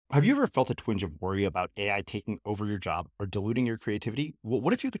Have you ever felt a twinge of worry about AI taking over your job or diluting your creativity? Well,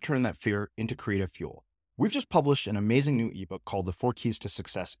 what if you could turn that fear into creative fuel? We've just published an amazing new ebook called The Four Keys to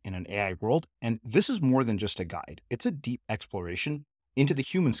Success in an AI World, and this is more than just a guide. It's a deep exploration into the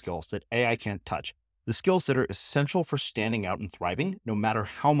human skills that AI can't touch, the skills that are essential for standing out and thriving, no matter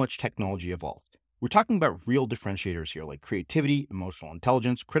how much technology evolves. We're talking about real differentiators here, like creativity, emotional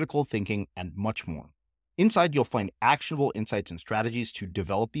intelligence, critical thinking, and much more. Inside, you'll find actionable insights and strategies to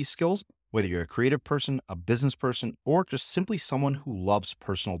develop these skills, whether you're a creative person, a business person, or just simply someone who loves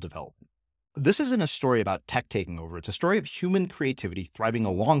personal development. This isn't a story about tech taking over. It's a story of human creativity thriving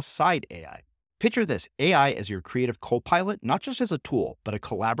alongside AI. Picture this, AI as your creative co-pilot, not just as a tool, but a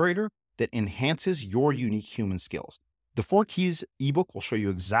collaborator that enhances your unique human skills. The Four Keys ebook will show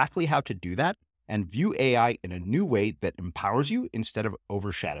you exactly how to do that and view AI in a new way that empowers you instead of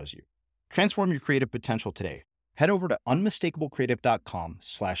overshadows you. Transform your creative potential today. Head over to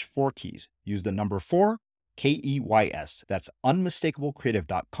unmistakablecreative.com/4keys. Use the number 4, KEYS. That's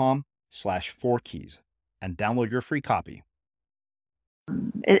unmistakablecreative.com/4keys and download your free copy.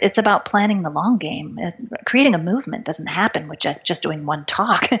 It's about planning the long game. Creating a movement doesn't happen with just doing one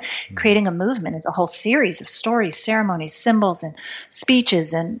talk. Creating a movement is a whole series of stories, ceremonies, symbols, and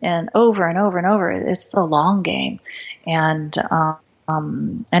speeches, and over and over and over. It's the long game. And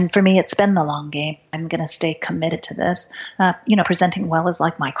for me, it's been the long game. I'm going to stay committed to this. Presenting well is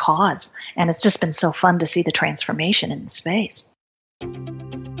like my cause. And it's just been so fun to see the transformation in the space.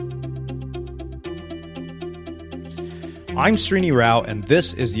 I'm Srini Rao, and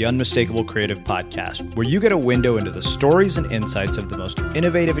this is the Unmistakable Creative Podcast, where you get a window into the stories and insights of the most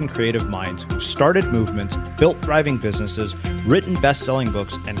innovative and creative minds who've started movements, built thriving businesses, written best-selling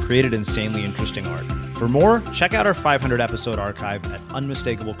books, and created insanely interesting art. For more, check out our 500-episode archive at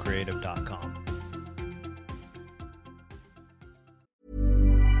unmistakablecreative.com.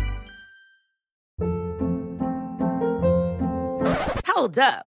 Hold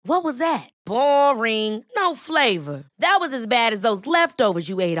up. What was that? Boring. No flavor. That was as bad as those leftovers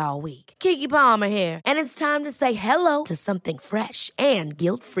you ate all week. Keke Palmer here, and it's time to say hello to something fresh and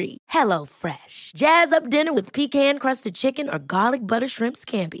guilt-free. Hello Fresh. Jazz up dinner with pecan-crusted chicken or garlic butter shrimp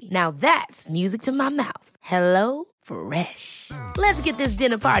scampi. Now that's music to my mouth. Hello Fresh. Let's get this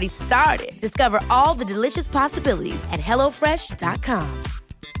dinner party started. Discover all the delicious possibilities at hellofresh.com.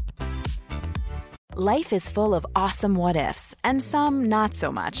 Life is full of awesome what-ifs, and some not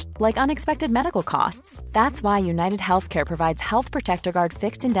so much, like unexpected medical costs. That's why United Healthcare provides Health Protector Guard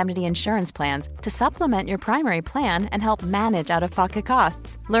fixed indemnity insurance plans to supplement your primary plan and help manage out-of-pocket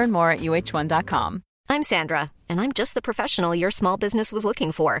costs. Learn more at uh1.com. I'm Sandra, and I'm just the professional your small business was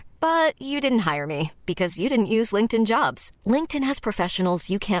looking for. But you didn't hire me because you didn't use LinkedIn Jobs. LinkedIn has professionals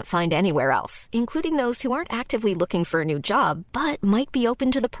you can't find anywhere else, including those who aren't actively looking for a new job, but might be open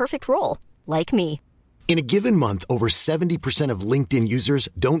to the perfect role. Like me. In a given month, over 70% of LinkedIn users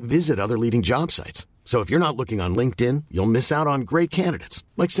don't visit other leading job sites. So if you're not looking on LinkedIn, you'll miss out on great candidates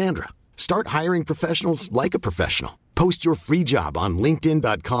like Sandra. Start hiring professionals like a professional. Post your free job on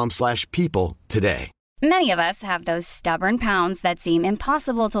linkedin.com/people today. Many of us have those stubborn pounds that seem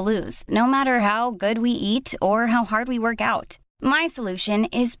impossible to lose, no matter how good we eat or how hard we work out. My solution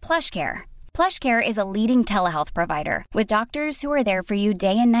is PlushCare. PlushCare is a leading telehealth provider with doctors who are there for you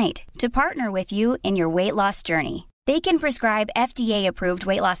day and night to partner with you in your weight loss journey. They can prescribe FDA-approved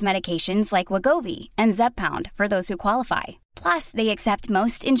weight loss medications like Wegovy and Zepbound for those who qualify. Plus, they accept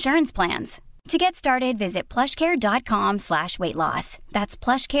most insurance plans. To get started, visit plushcare.com/weight loss. That's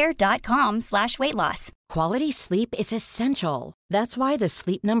plushcare.com/weight loss. Quality sleep is essential. That's why the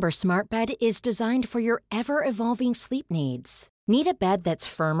Sleep Number Smart Bed is designed for your ever-evolving sleep needs. Need a bed that's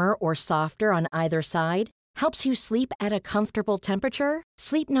firmer or softer on either side? Helps you sleep at a comfortable temperature?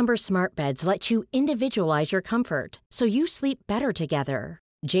 Sleep Number Smart Beds let you individualize your comfort, so you sleep better together.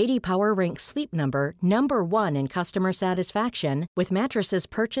 J.D. Power ranks Sleep Number number 1 in customer satisfaction with mattresses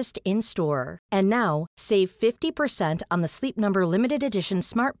purchased in-store. And now, save 50% on the Sleep Number Limited Edition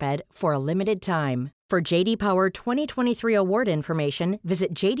Smart Bed for a limited time. For J.D. Power 2023 award information,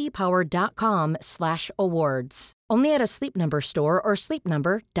 visit jdpower.com/awards. Only at a Sleep Number store or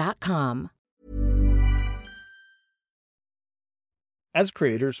sleepnumber.com. As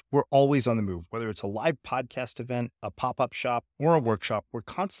creators, we're always on the move. Whether it's a live podcast event, a pop-up shop, or a workshop, we're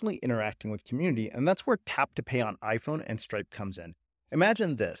constantly interacting with community, and that's where Tap to Pay on iPhone and Stripe comes in.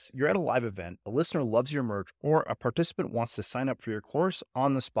 Imagine this. You're at a live event, a listener loves your merch, or a participant wants to sign up for your course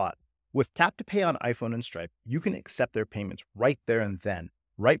on the spot. With Tap to Pay on iPhone and Stripe, you can accept their payments right there and then,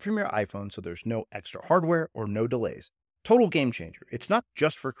 right from your iPhone, so there's no extra hardware or no delays. Total game changer. It's not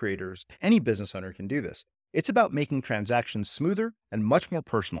just for creators. Any business owner can do this. It's about making transactions smoother and much more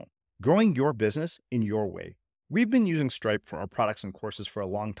personal, growing your business in your way. We've been using Stripe for our products and courses for a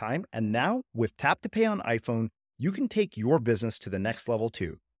long time, and now with Tap to Pay on iPhone, you can take your business to the next level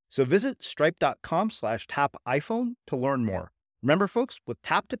too. So visit stripe.com/tapiphone to learn more. Remember, folks, with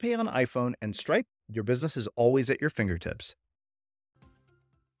Tap to Pay on iPhone and Stripe, your business is always at your fingertips.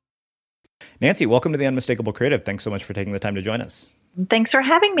 Nancy, welcome to the Unmistakable Creative. Thanks so much for taking the time to join us. Thanks for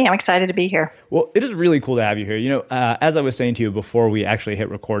having me. I'm excited to be here. Well, it is really cool to have you here. As I was saying to you before we actually hit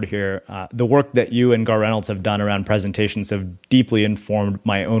record here, the work that you and Gar Reynolds have done around presentations have deeply informed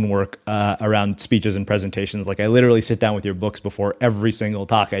my own work around speeches and presentations. Like I literally sit down with your books before every single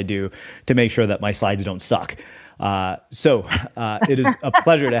talk I do to make sure that my slides don't suck. So it is a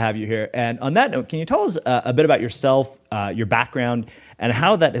pleasure to have you here. And on that note, can you tell us a bit about yourself, your background, and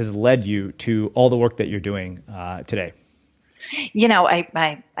how that has led you to all the work that you're doing today?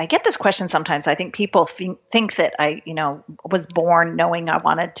 I get this question sometimes. I think people think that I, was born knowing I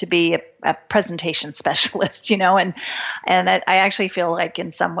wanted to be a presentation specialist, and I actually feel like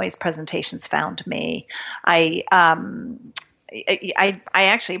in some ways presentations found me. I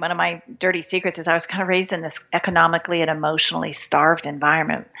actually, one of my dirty secrets is I was kind of raised in this economically and emotionally starved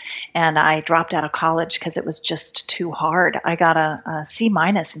environment. And I dropped out of college because it was just too hard. I got a C-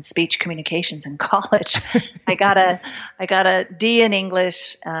 in speech communications in college. I got a D in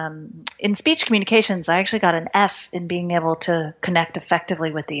English. In speech communications, I actually got an F in being able to connect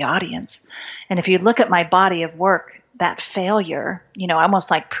effectively with the audience. And if you look at my body of work, that failure,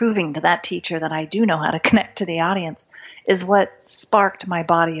 almost like proving to that teacher that I do know how to connect to the audience, is what sparked my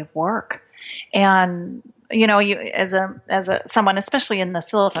body of work. And you as someone, especially in the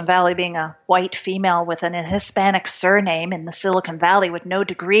Silicon Valley, being a white female with an Hispanic surname in the Silicon Valley with no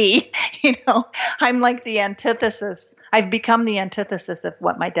degree, I'm like the antithesis. I've become the antithesis of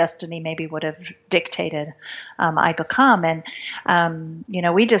what my destiny maybe would have dictated I become. And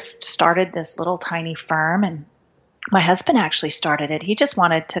we just started this little tiny firm, and my husband actually started it. He just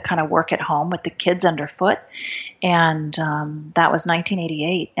wanted to kind of work at home with the kids underfoot. And that was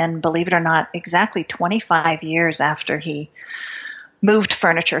 1988. And believe it or not, exactly 25 years after he moved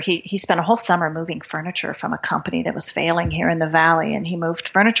furniture. He spent a whole summer moving furniture from a company that was failing here in the Valley. And he moved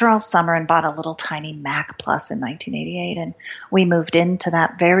furniture all summer and bought a little tiny Mac Plus in 1988. And we moved into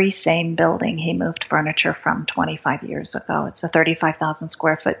that very same building he moved furniture from 25 years ago. It's a 35,000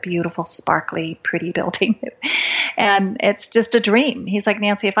 square foot, beautiful, sparkly, pretty building. And it's just a dream. He's like,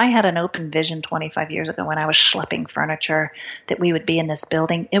 Nancy, if I had an open vision 25 years ago when I was schlepping furniture that we would be in this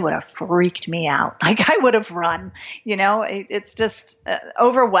building, it would have freaked me out. Like I would have run, it's just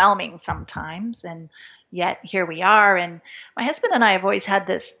overwhelming sometimes. And yet here we are. And my husband and I have always had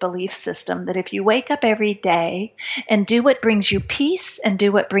this belief system that if you wake up every day and do what brings you peace and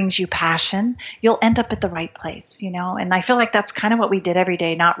do what brings you passion, you'll end up at the right place, And I feel like that's kind of what we did every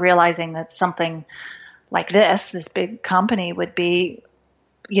day, not realizing that something like this big company would be,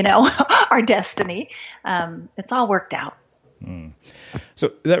 our destiny. It's all worked out.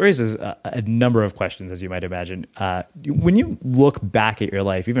 So that raises a number of questions, as you might imagine. When you look back at your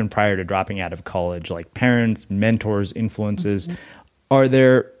life, even prior to dropping out of college, like parents, mentors, influences, are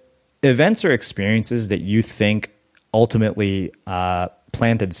there events or experiences that you think ultimately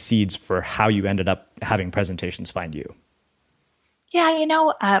planted seeds for how you ended up having presentations find you? Yeah,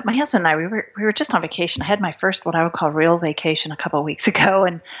 my husband and I, we were just on vacation. I had my first, what I would call real vacation a couple of weeks ago.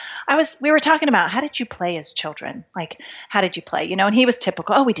 And we were talking about, how did you play as children? Like, how did you play? And he was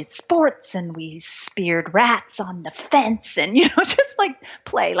typical. Oh, we did sports and we speared rats on the fence and, just like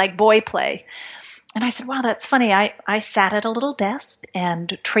play, like boy play. And I said, wow, that's funny. I sat at a little desk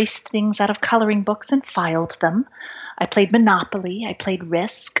and traced things out of coloring books and filed them. I played Monopoly. I played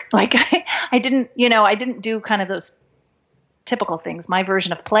Risk. Like I didn't do kind of those typical things. My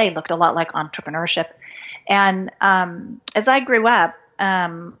version of play looked a lot like entrepreneurship. And as I grew up,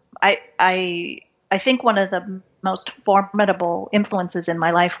 I think one of the most formidable influences in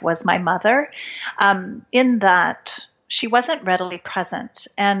my life was my mother, in that she wasn't readily present.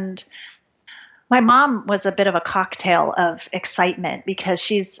 And my mom was a bit of a cocktail of excitement because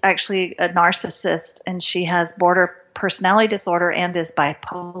she's actually a narcissist and she has border personality disorder and is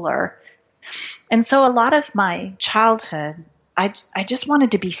bipolar. And so a lot of my childhood, I just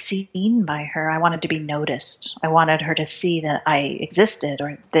wanted to be seen by her. I wanted to be noticed. I wanted her to see that I existed,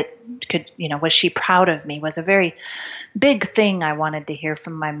 or that was she proud of me, was a very big thing I wanted to hear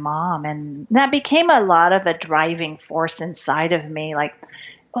from my mom. And that became a lot of a driving force inside of me. Like,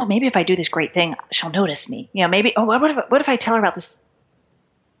 oh, maybe if I do this great thing, she'll notice me. Maybe, oh, what if I tell her about this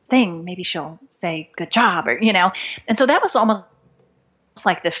thing? Maybe she'll say, good job, or. And so that was almost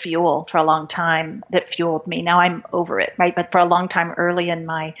like the fuel for a long time that fueled me. Now I'm over it, right? But for a long time early in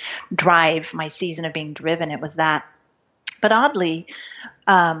my drive, my season of being driven, it was that. But oddly,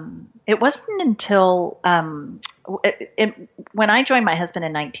 it wasn't until when I joined my husband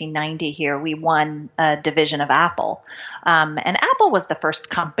in 1990 here, we won a division of Apple. And Apple was the first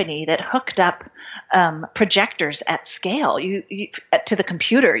company that hooked up projectors at scale to the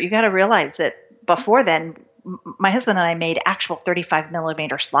computer. You got to realize that before then, my husband and I made actual 35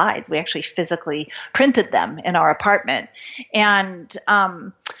 millimeter slides. We actually physically printed them in our apartment. And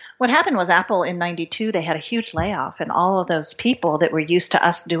what happened was Apple in 92, they had a huge layoff, and all of those people that were used to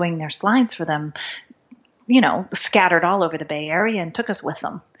us doing their slides for them, scattered all over the Bay Area and took us with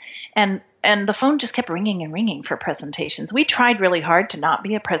them. And the phone just kept ringing and ringing for presentations. We tried really hard to not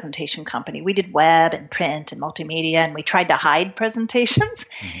be a presentation company. We did web and print and multimedia, and we tried to hide presentations.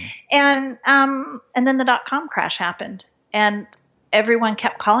 Mm-hmm. And then the dot-com crash happened, and everyone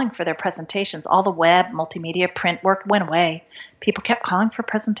kept calling for their presentations. All the web, multimedia, print work went away. People kept calling for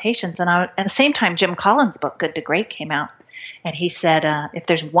presentations. And at the same time, Jim Collins' book, Good to Great, came out. And he said, if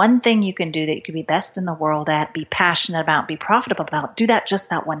there's one thing you can do that you can be best in the world at, be passionate about, be profitable about, do just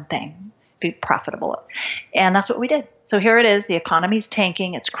that one thing. Be profitable. And that's what we did. So here it is. The economy's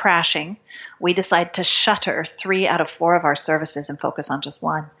tanking. It's crashing. We decide to shutter 3 out of 4 of our services and focus on just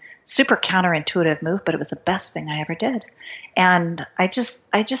one. Super counterintuitive move, but it was the best thing I ever did. And I just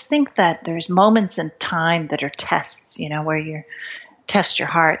think that there's moments in time that are tests, where you test your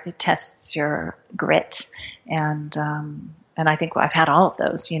heart, it tests your grit. And I think I've had all of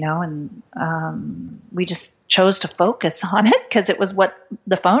those, and we just chose to focus on it because it was what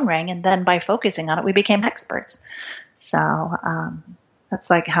the phone rang. And then by focusing on it, we became experts. So that's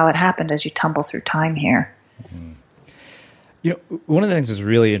like how it happened as you tumble through time here. Mm-hmm. One of the things that's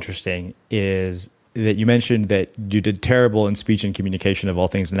really interesting is that you mentioned that you did terrible in speech and communication of all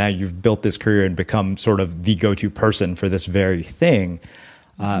things. And now you've built this career and become sort of the go-to person for this very thing.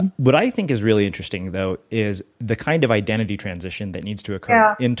 What I think is really interesting, though, is the kind of identity transition that needs to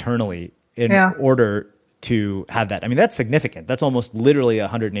occur internally in order to have that. I mean, that's significant. That's almost literally a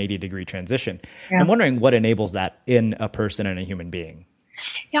 180-degree transition. Yeah. I'm wondering what enables that in a person and a human being.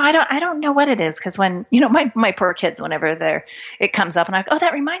 I don't know what it is, because when, my poor kids, whenever it comes up and I go, oh,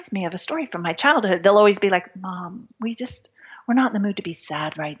 that reminds me of a story from my childhood, they'll always be like, Mom, we're not in the mood to be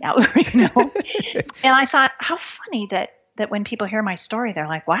sad right now, And I thought, how funny that when people hear my story, they're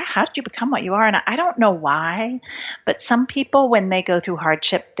like, wow, how did you become what you are? And I don't know why, but some people, when they go through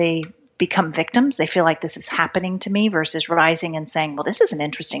hardship, they become victims. They feel like this is happening to me versus rising and saying, well, this is an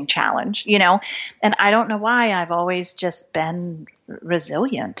interesting challenge, and I don't know why. I've always just been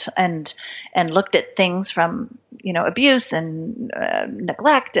resilient and looked at things from, abuse and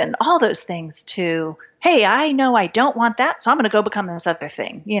neglect and all those things to, hey, I know I don't want that, so I'm going to go become this other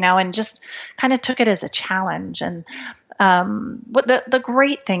thing, and just kind of took it as a challenge. And what the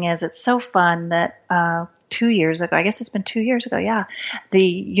great thing is, it's so fun that 2 years ago, I guess it's been 2 years ago, the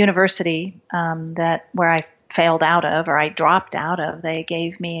university where I failed out of, or I dropped out of, they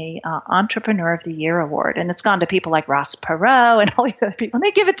gave me Entrepreneur of the Year award, and it's gone to people like Ross Perot and all the other people, and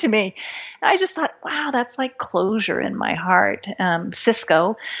they give it to me. And I just thought, wow, that's like closure in my heart.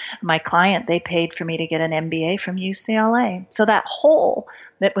 Cisco, my client, they paid for me to get an MBA from UCLA. So that hole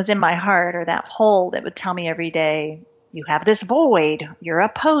that was in my heart, or that hole that would tell me every day, you have this void, you're a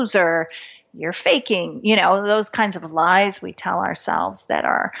poser, you're faking, those kinds of lies we tell ourselves that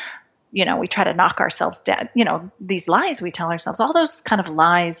are, we try to knock ourselves down, these lies we tell ourselves, all those kind of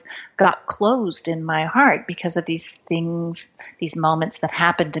lies got closed in my heart because of these things, these moments that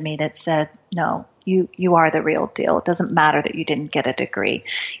happened to me that said, no, you are the real deal. It doesn't matter that you didn't get a degree,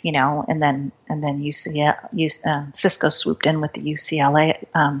 and then Cisco swooped in with the UCLA,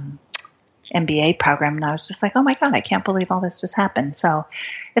 MBA program, and I was just like, oh my God, I can't believe all this just happened. So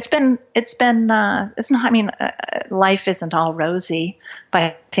it's not, life isn't all rosy, but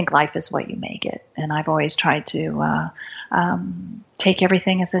I think life is what you make it. And I've always tried to take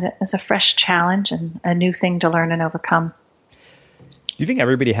everything as a fresh challenge and a new thing to learn and overcome. Do you think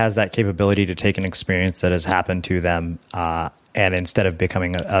everybody has that capability to take an experience that has happened to them and instead of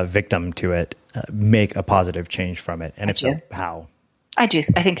becoming a victim to it, make a positive change from it? And if so, how? I do.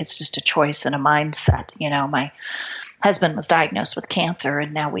 I think it's just a choice and a mindset. My husband was diagnosed with cancer,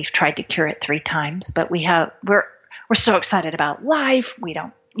 and now we've tried to cure it 3 times. But we're so excited about life. We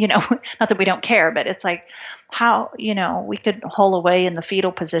don't, not that we don't care, but it's like how, we could hole away in the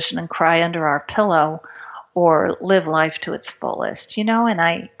fetal position and cry under our pillow, or live life to its fullest. And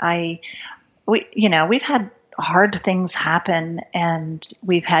we've had hard things happen, and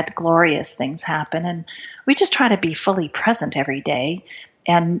we've had glorious things happen, and we just try to be fully present every day,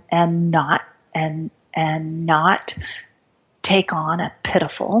 and not take on a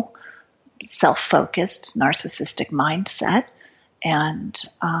pitiful, self-focused, narcissistic mindset, and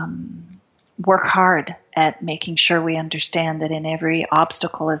work hard at making sure we understand that in every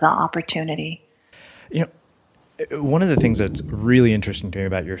obstacle is an opportunity. One of the things that's really interesting to me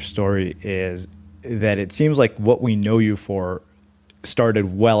about your story is that it seems like what we know you for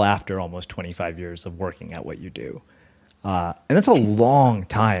started well after almost 25 years of working at what you do. And that's a long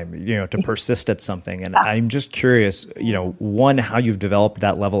time, to persist at something. And I'm just curious, one, how you've developed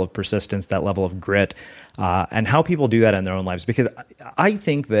that level of persistence, that level of grit, and how people do that in their own lives. Because I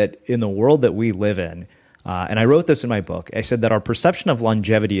think that in the world that we live in, and I wrote this in my book, I said that our perception of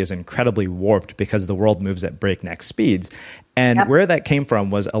longevity is incredibly warped because the world moves at breakneck speeds. And where that came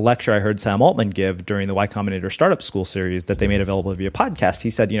from was a lecture I heard Sam Altman give during the Y Combinator Startup School series that they made available via podcast. He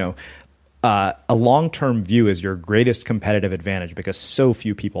said, a long-term view is your greatest competitive advantage because so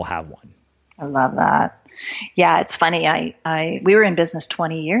few people have one. I love that. Yeah, it's funny. We were in business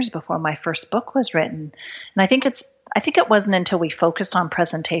 20 years before my first book was written. And I think it wasn't until we focused on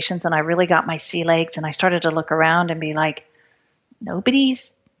presentations and I really got my sea legs and I started to look around and be like,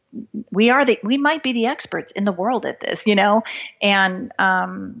 we might be the experts in the world at this, And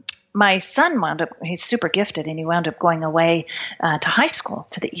my son he's super gifted, and he wound up going away to high school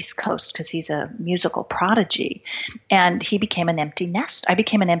to the East Coast because he's a musical prodigy. And he became an empty nest. I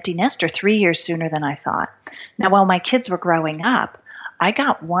became an empty nester 3 years sooner than I thought. Now, while my kids were growing up, I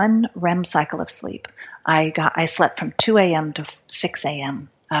got one REM cycle of sleep. I slept from 2 a.m. to 6 a.m.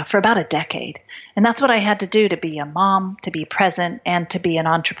 For about a decade. And that's what I had to do to be a mom, to be present, and to be an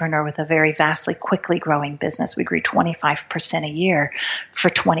entrepreneur with a very vastly, quickly growing business. We grew 25% a year for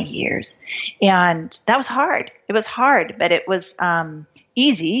 20 years. And that was hard. It was hard, but it was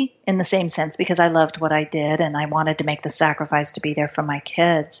easy in the same sense because I loved what I did and I wanted to make the sacrifice to be there for my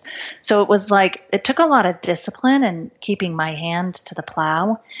kids. So it was like, it took a lot of discipline and keeping my hand to the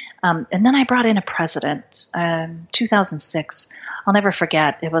plow. And then I brought in a president, 2006. I'll never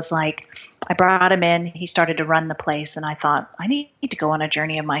forget. It was like, I brought him in, he started to run the place, and I thought, I need to go on a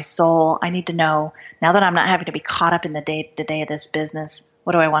journey of my soul. I need to know, now that I'm not having to be caught up in the day-to-day of this business,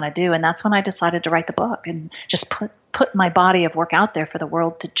 what do I want to do? And that's when I decided to write the book and just put my body of work out there for the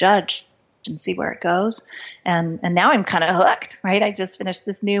world to judge and see where it goes. And now I'm kind of hooked, right? I just finished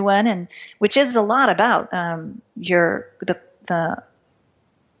this new one, and which is a lot about the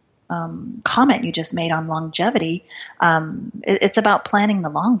comment you just made on longevity. It's about planning the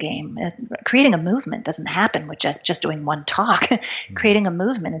long game. Creating a movement doesn't happen with just doing one talk. Creating a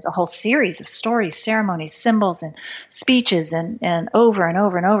movement is a whole series of stories, ceremonies, symbols, and speeches, and over and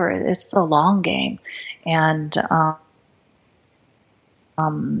over and over. It's the long game. And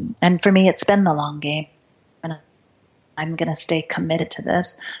for me, it's been the long game. And I'm going to stay committed to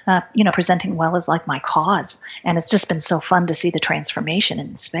this. Presenting well is like my cause. And it's just been so fun to see the transformation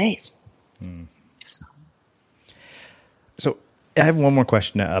in space. So I have one more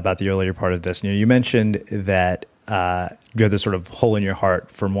question about the earlier part of this. You mentioned that you have this sort of hole in your heart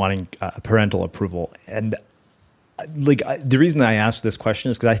from wanting parental approval. And the reason I asked this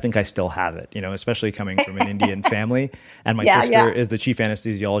question is because I think I still have it, especially coming from an Indian family. And my sister is the chief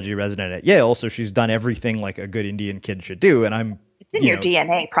anesthesiology resident at Yale. So she's done everything like a good Indian kid should do. And I'm in your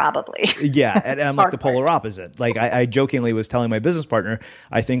DNA, probably. Yeah. And I'm like the polar opposite. Like I jokingly was telling my business partner,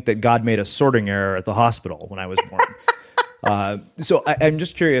 I think that God made a sorting error at the hospital when I was born. So I'm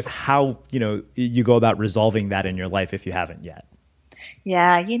just curious how, you go about resolving that in your life if you haven't yet.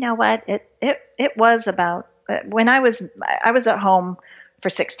 Yeah. You know what? It was about, when I was at home for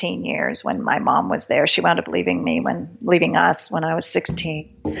 16 years when my mom was there. She wound up leaving us when I was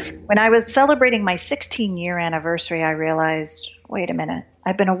 16. When I was celebrating my 16-year anniversary, I realized, wait a minute,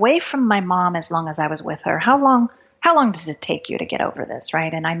 I've been away from my mom as long as I was with her. How long does it take you to get over this,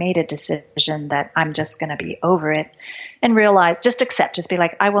 right? And I made a decision that I'm just going to be over it and realize, just be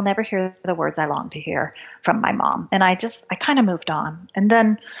like, I will never hear the words I long to hear from my mom. And I kind of moved on. And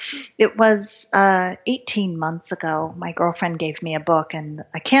then it was 18 months ago, my girlfriend gave me a book, and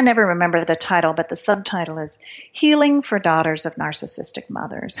I can't ever remember the title, but the subtitle is Healing for Daughters of Narcissistic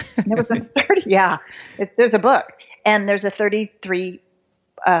Mothers. And it was there's a book, and there's a 33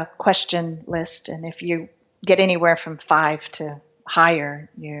 question list. And if you get anywhere from 5 to higher,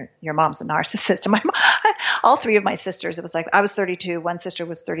 your mom's a narcissist. And all three of my sisters, it was like, I was 32, one sister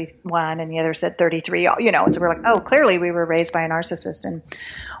was 31, and the other said 33, and so we're like, oh, clearly we were raised by a narcissist. And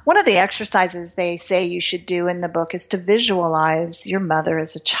one of the exercises they say you should do in the book is to visualize your mother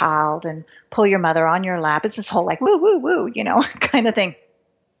as a child and pull your mother on your lap. It's this whole like, woo, woo, woo, kind of thing.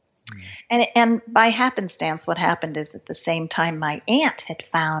 And by happenstance, what happened is at the same time, my aunt had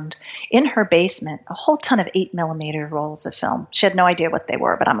found in her basement a whole ton of 8mm rolls of film. She had no idea what they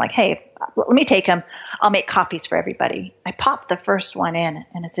were, but I'm like, hey, let me take them. I'll make copies for everybody. I popped the first one in,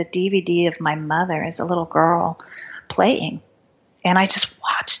 and it's a DVD of my mother as a little girl playing. And I just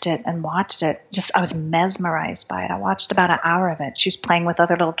watched it and watched it. I was mesmerized by it. I watched about an hour of it. She was playing with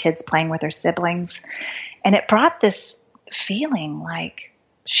other little kids, playing with her siblings. And it brought this feeling like,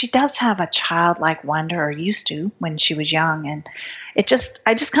 she does have a childlike wonder, or used to when she was young. And I just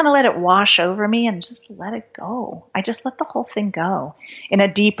kind of let it wash over me and just let it go. I just let the whole thing go in a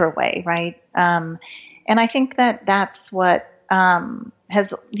deeper way. Right. And I think that that's what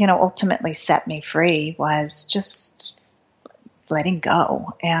has, ultimately set me free, was just letting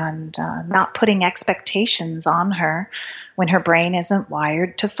go and not putting expectations on her when her brain isn't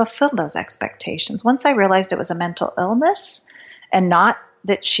wired to fulfill those expectations. Once I realized it was a mental illness and not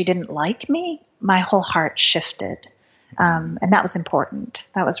that she didn't like me, my whole heart shifted. And that was important.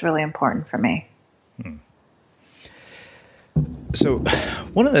 That was really important for me. So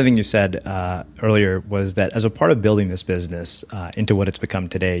one of the things you said earlier was that as a part of building this business into what it's become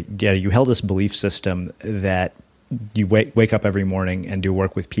today, you held this belief system that you wake up every morning and do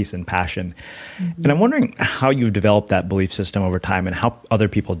work with peace and passion. Mm-hmm. And I'm wondering how you've developed that belief system over time and how other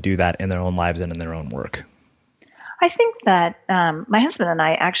people do that in their own lives and in their own work. I think that my husband and I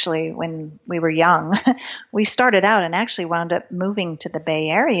actually, when we were young, we started out and actually wound up moving to the Bay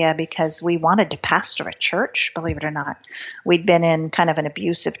Area because we wanted to pastor a church, believe it or not. We'd been in kind of an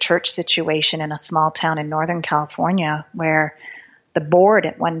abusive church situation in a small town in Northern California where the board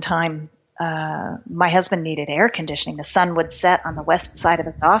at one time, my husband needed air conditioning. The sun would set on the west side of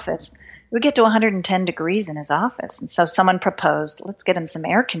his office. It would get to 110 degrees in his office. And so someone proposed, let's get him some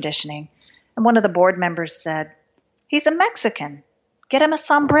air conditioning. And one of the board members said, he's a Mexican. Get him a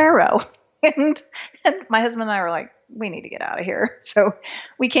sombrero. And my husband and I were like, we need to get out of here. So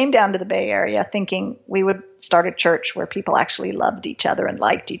we came down to the Bay Area thinking we would start a church where people actually loved each other and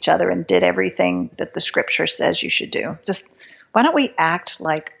liked each other and did everything that the scripture says you should do. Just why don't we act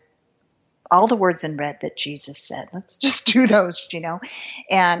like all the words in red that Jesus said? Let's just do those,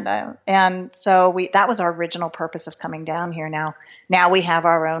 And so that was our original purpose of coming down here. Now we have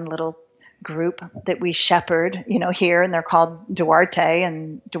our own little group that we shepherd, here, and they're called Duarte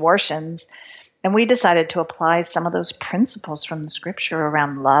and Duartians. And we decided to apply some of those principles from the scripture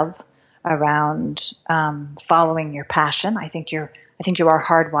around love, around following your passion. I think you are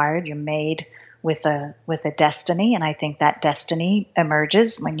hardwired. You're made with a destiny, and I think that destiny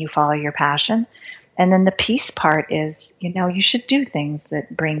emerges when you follow your passion. And then the peace part is, you should do things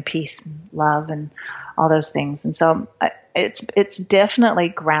that bring peace and love and all those things. And so it's definitely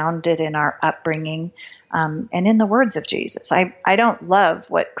grounded in our upbringing and in the words of Jesus. I don't love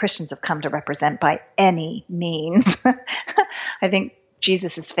what Christians have come to represent by any means. I think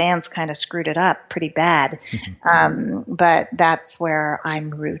Jesus's fans kind of screwed it up pretty bad. But that's where I'm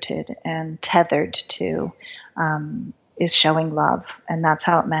rooted and tethered to is showing love. And that's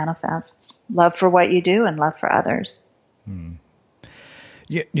how it manifests. Love for what you do and love for others.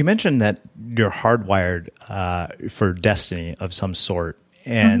 You mentioned that you're hardwired for destiny of some sort.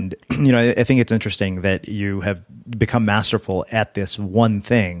 And, I think it's interesting that you have become masterful at this one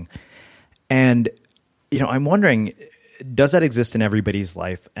thing. And, I'm wondering, does that exist in everybody's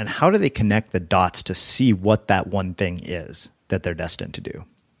life? And how do they connect the dots to see what that one thing is that they're destined to do?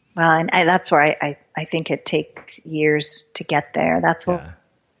 Well, and that's where I think it takes years to get there. That's why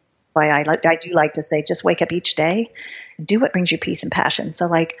I do like to say, just wake up each day and do what brings you peace and passion. So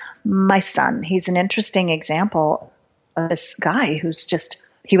like my son, he's an interesting example of this guy who's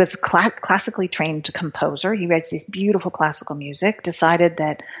he was a classically trained composer. He writes these beautiful classical music, decided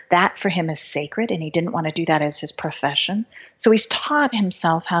that for him is sacred, and he didn't want to do that as his profession. So he's taught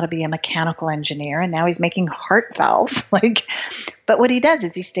himself how to be a mechanical engineer, and now he's making heart valves. But what he does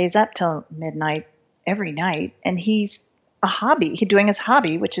is he stays up till midnight every night, and he's doing his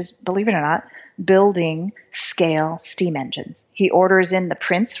hobby, which is, believe it or not, building scale steam engines. He orders in the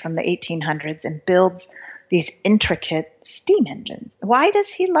prints from the 1800s and builds these intricate steam engines. Why does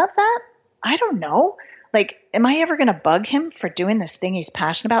he love that? I don't know. Am I ever going to bug him for doing this thing he's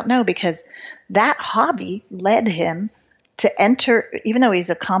passionate about? No, because that hobby led him to enter, even though he's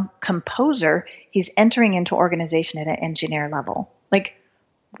a composer, he's entering into organization at an engineer level. Like,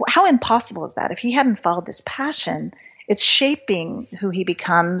 how impossible is that? If he hadn't followed this passion, it's shaping who he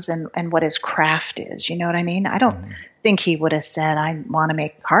becomes and what his craft is. You know what I mean? I don't think he would have said, I want to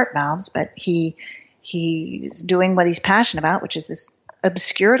make heart valves, but he's doing what he's passionate about, which is this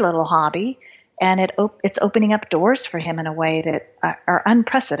obscure little hobby. And it's opening up doors for him in a way that are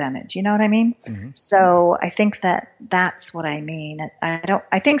unprecedented. You know what I mean? Mm-hmm. So I think that's what I mean.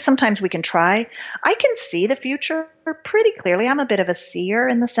 I think sometimes we can try. I can see the future pretty clearly. I'm a bit of a seer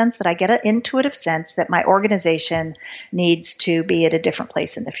in the sense that I get an intuitive sense that my organization needs to be at a different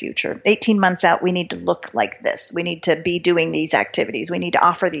place in the future. 18 months out, we need to look like this. We need to be doing these activities. We need to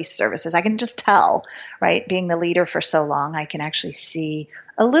offer these services. I can just tell, right? Being the leader for so long, I can actually see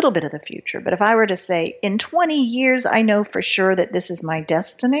a little bit of the future. But if I were to say, in 20 years, I know for sure that this is my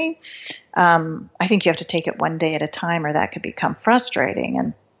destiny, I think you have to take it one day at a time, or that could become frustrating.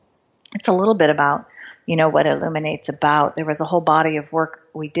 And it's a little bit about, what Illuminate's about. There was a whole body of work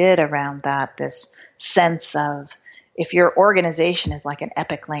we did around that, this sense of, if your organization is like an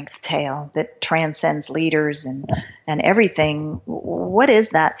epic length tale that transcends leaders and everything, what is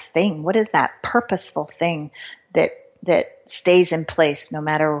that thing? What is that purposeful thing that stays in place no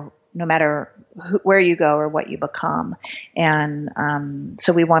matter where you go or what you become? And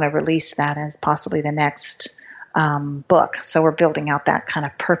so we want to release that as possibly the next book. So we're building out that kind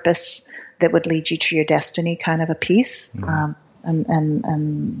of purpose that would lead you to your destiny kind of a piece, and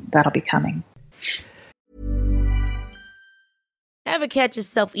that'll be coming. Ever catch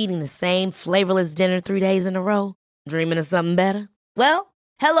yourself eating the same flavorless dinner 3 days in a row? Dreaming of something better? Well,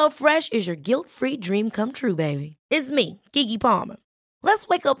 HelloFresh is your guilt-free dream come true, baby. It's me, Keke Palmer. Let's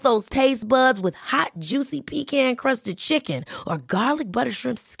wake up those taste buds with hot, juicy pecan-crusted chicken or garlic butter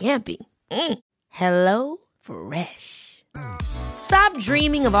shrimp scampi. Hello Fresh. Stop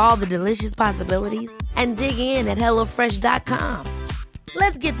dreaming of all the delicious possibilities and dig in at HelloFresh.com.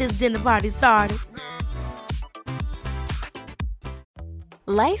 Let's get this dinner party started.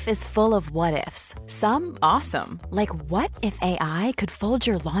 Life is full of what-ifs. Some awesome, like what if AI could fold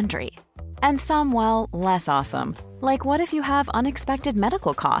your laundry? And some, well, less awesome, like what if you have unexpected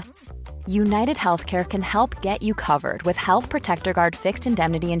medical costs? United Healthcare can help get you covered with Health Protector Guard fixed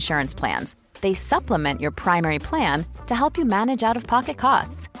indemnity insurance plans. They supplement your primary plan to help you manage out-of-pocket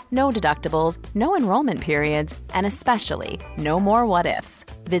costs. No deductibles, no enrollment periods, and especially no more what-ifs.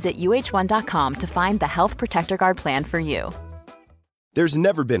 Visit uh1.com to find the Health Protector Guard plan for you. There's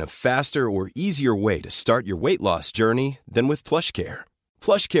never been a faster or easier way to start your weight loss journey than with PlushCare.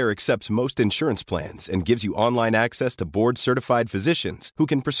 PlushCare accepts most insurance plans and gives you online access to board-certified physicians who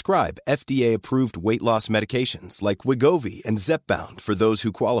can prescribe FDA-approved weight loss medications like Wegovy and Zepbound for those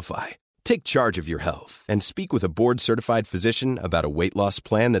who qualify. Take charge of your health and speak with a board-certified physician about a weight loss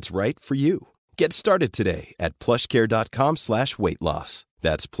plan that's right for you. Get started today at plushcare.com/weight loss.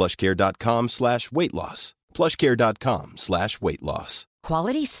 That's plushcare.com/weight loss. plushcare.com/weight loss.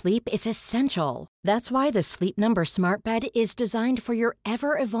 Quality sleep is essential. That's why the Sleep Number Smart Bed is designed for your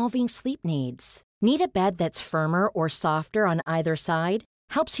ever-evolving sleep needs. Need a bed that's firmer or softer on either side?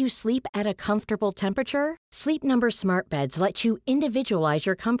 Helps you sleep at a comfortable temperature? Sleep Number Smart Beds let you individualize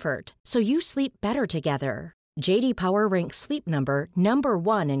your comfort, so you sleep better together. J.D. Power ranks Sleep Number number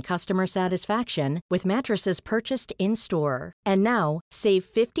 1 in customer satisfaction with mattresses purchased in-store. And now, save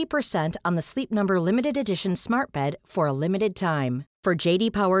 50% on the Sleep Number Limited Edition Smart Bed for a limited time. For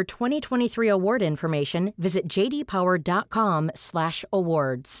J.D. Power 2023 award information, visit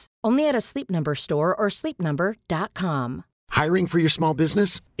jdpower.com/awards. Only at a Sleep Number store or sleepnumber.com. Hiring for your small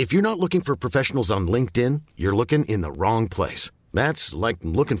business? If you're not looking for professionals on LinkedIn, you're looking in the wrong place. That's like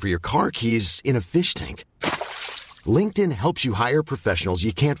looking for your car keys in a fish tank. LinkedIn helps you hire professionals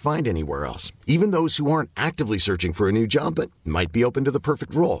you can't find anywhere else, even those who aren't actively searching for a new job but might be open to the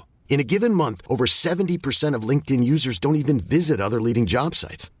perfect role. In a given month, over 70% of LinkedIn users don't even visit other leading job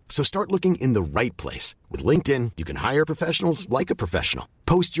sites. So start looking in the right place. With LinkedIn, you can hire professionals like a professional.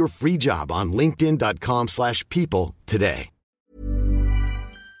 Post your free job on linkedin.com/people today.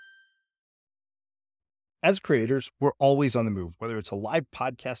 As creators, we're always on the move. Whether it's a live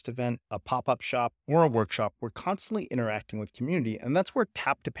podcast event, a pop-up shop, or a workshop, we're constantly interacting with community, and that's where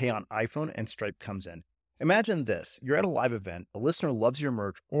Tap to Pay on iPhone and Stripe comes in. Imagine this. You're at a live event, a listener loves your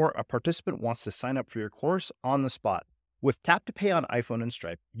merch, or a participant wants to sign up for your course on the spot. With Tap to Pay on iPhone and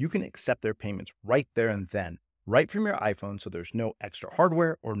Stripe, you can accept their payments right there and then, right from your iPhone, so there's no extra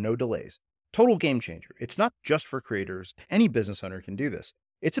hardware or no delays. Total game changer. It's not just for creators. Any business owner can do this.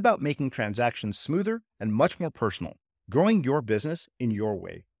 It's about making transactions smoother and much more personal, growing your business in your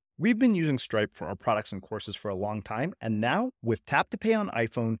way. We've been using Stripe for our products and courses for a long time, and now with Tap to Pay on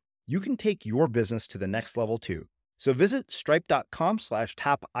iPhone, you can take your business to the next level too. So visit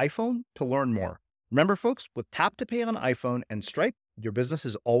stripe.com/tapiphone to learn more. Remember, folks, with Tap to Pay on iPhone and Stripe, your business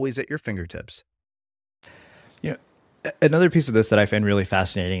is always at your fingertips. You know, another piece of this that I find really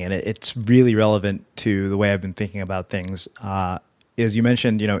fascinating, and it's really relevant to the way I've been thinking about things, is you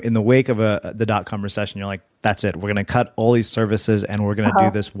mentioned, in the wake of the dot-com recession, you're like, that's it. We're going to cut all these services and we're going to do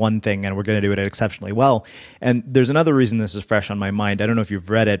this one thing and we're going to do it exceptionally well. And there's another reason this is fresh on my mind. I don't know if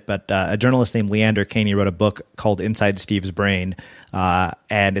you've read it, but a journalist named Leander Caney wrote a book called Inside Steve's Brain.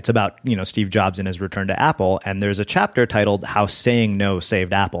 And it's about, Steve Jobs and his return to Apple. And there's a chapter titled How Saying No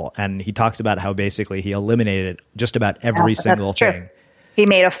Saved Apple. And he talks about how basically he eliminated just about every single thing. He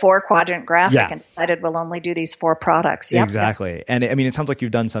made a 4-quadrant graphic and decided we'll only do these 4 products. Yep. Exactly. And it sounds like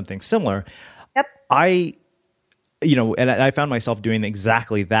you've done something similar. Yep. And I found myself doing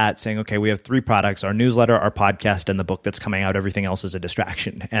exactly that, saying, okay, we have 3 products, our newsletter, our podcast, and the book that's coming out. Everything else is a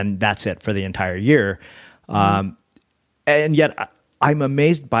distraction. And that's it for the entire year. And yet I'm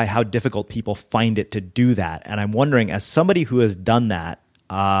amazed by how difficult people find it to do that. And I'm wondering, as somebody who has done that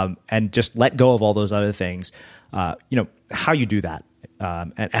and just let go of all those other things, how you do that.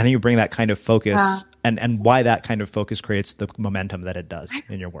 And how you bring that kind of focus and why that kind of focus creates the momentum that it does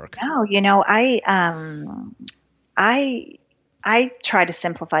in your work. No, I try to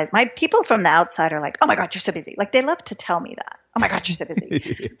simplify. My people from the outside are like, oh my God, you're so busy. Like, they love to tell me that. Oh my God, you're so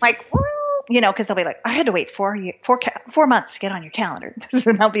busy. Like, well, because they'll be like, I had to wait 4 months to get on your calendar.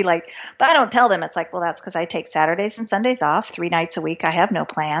 And I'll be like, but I don't tell them. It's like, well, that's because I take Saturdays and Sundays off 3 nights a week. I have no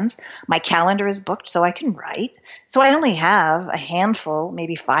plans. My calendar is booked so I can write. So I only have a handful,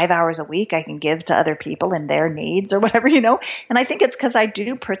 maybe 5 hours a week I can give to other people and their needs or whatever, And I think it's because I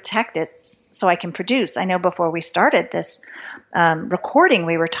do protect it so I can produce. I know before we started this recording,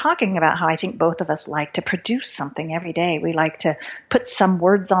 we were talking about how I think both of us like to produce something every day. We like to put some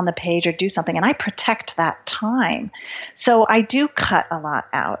words on the page or do something, and I protect that time. So I do cut a lot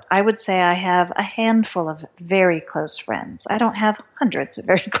out. I would say I have a handful of very close friends. I don't have hundreds of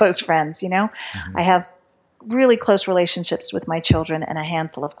very close friends, Mm-hmm. I have really close relationships with my children and a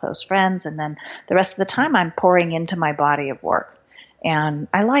handful of close friends, and then the rest of the time I'm pouring into my body of work. And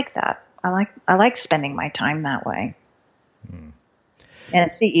I like that. I like spending my time that way. And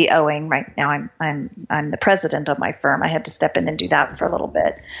CEOing right now, I'm the president of my firm. I had to step in and do that for a little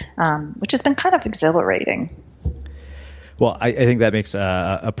bit, which has been kind of exhilarating. Well, I think that makes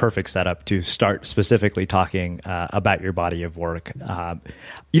a perfect setup to start specifically talking about your body of work.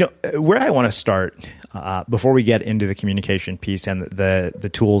 Where I want to start before we get into the communication piece and the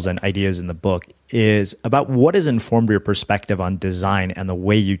tools and ideas in the book is about what has informed your perspective on design and the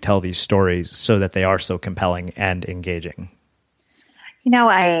way you tell these stories so that they are so compelling and engaging.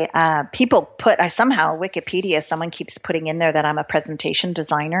 Somehow Wikipedia, someone keeps putting in there that I'm a presentation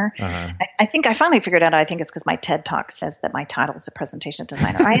designer. Uh-huh. I think I finally figured out, I think it's because my TED Talk says that my title is a presentation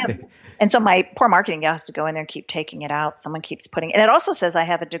designer. I am. And so my poor marketing guy has to go in there and keep taking it out. Someone keeps putting, and it also says I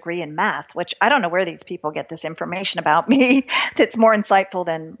have a degree in math, which I don't know where these people get this information about me that's more insightful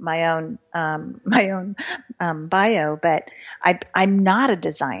than my own bio, but I'm not a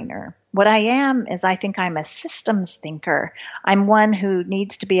designer. What I am is I think I'm a systems thinker. I'm one who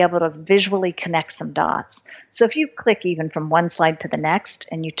needs to be able to visually connect some dots. So if you click even from one slide to the next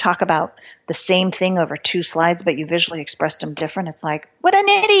and you talk about the same thing over 2 slides, but you visually expressed them different, it's like, what an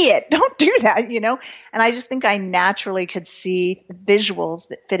idiot. Don't do that, And I just think I naturally could see visuals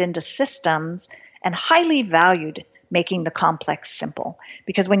that fit into systems and highly valued making the complex simple.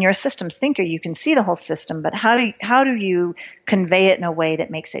 Because when you're a systems thinker, you can see the whole system, but how do you convey it in a way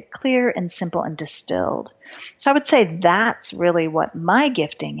that makes it clear and simple and distilled? So I would say that's really what my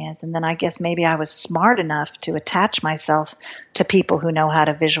gifting is. And then I guess maybe I was smart enough to attach myself to people who know how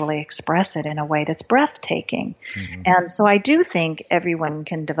to visually express it in a way that's breathtaking. Mm-hmm. And so I do think everyone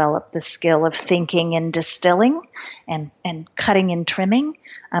can develop the skill of thinking and distilling and cutting and trimming.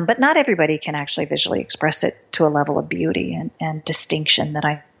 But not everybody can actually visually express it to a level of beauty and distinction that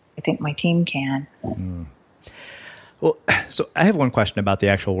I think my team can. Mm. Well, so I have one question about the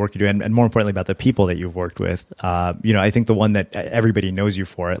actual work you do, and more importantly about the people that you've worked with. I think the one that everybody knows you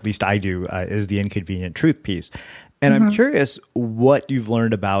for, at least I do, is the inconvenient truth piece. And mm-hmm. I'm curious what you've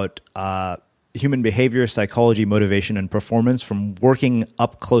learned about human behavior, psychology, motivation, and performance from working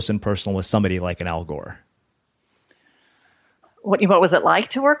up close and personal with somebody like an Al Gore. What was it like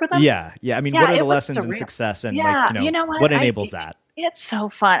to work with them? Yeah. I mean, what are the lessons in success and what enables that? It's so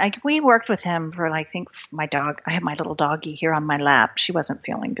fun. We worked with him for, I think, my dog. I have my little doggie here on my lap. She wasn't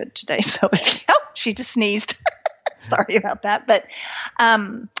feeling good today, so she just sneezed. Sorry about that. But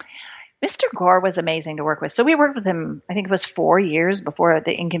Mr. Gore was amazing to work with. So we worked with him, I think it was 4 years before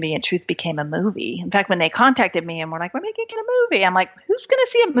The Inconvenient Truth became a movie. In fact, when they contacted me and were like, we're making it a movie, I'm like, who's going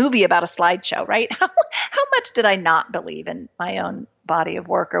to see a movie about a slideshow, right? How much did I not believe in my own body of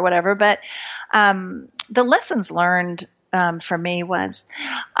work or whatever? But the lessons learned for me was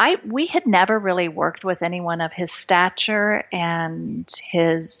we had never really worked with anyone of his stature and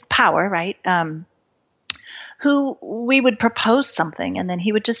his power, right? Who we would propose something and then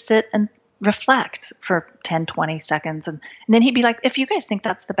he would just sit and reflect for 10, 20 seconds. And then he'd be like, if you guys think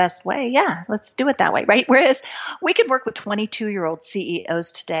that's the best way, yeah, let's do it that way, right? Whereas we could work with 22-year-old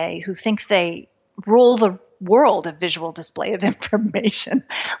CEOs today who think they rule the world of visual display of information.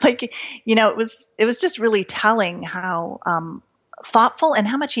 Like, it was just really telling how thoughtful and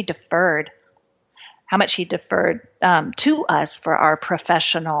how much he deferred to us for our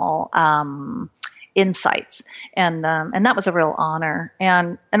professional insights. And that was a real honor.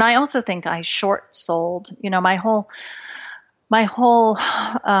 And I also think I short sold, my whole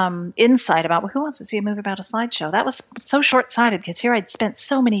insight about, well, who wants to see a movie about a slideshow? That was so short-sighted because here I'd spent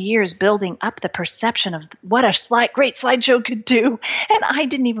so many years building up the perception of what a great slideshow could do. And I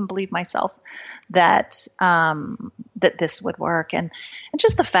didn't even believe myself that this would work. And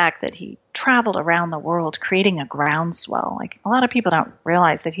just the fact that he traveled around the world creating a groundswell. Like, a lot of people don't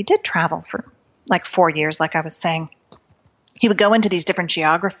realize that he did travel for like 4 years, like I was saying. He would go into these different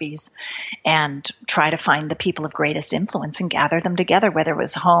geographies and try to find the people of greatest influence and gather them together, whether it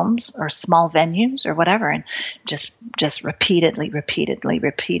was homes or small venues or whatever, and just repeatedly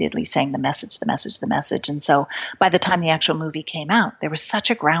saying the message. And so by the time the actual movie came out, there was such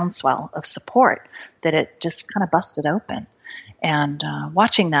a groundswell of support that it just kind of busted open. And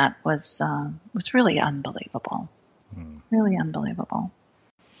watching that was really unbelievable, really unbelievable.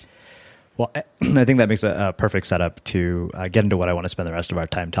 Well, I think that makes a perfect setup to get into what I want to spend the rest of our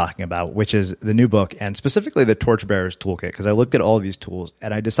time talking about, which is the new book and specifically the Torchbearer's Toolkit, because I looked at all of these tools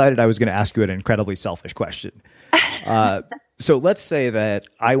and I decided I was going to ask you an incredibly selfish question. So let's say that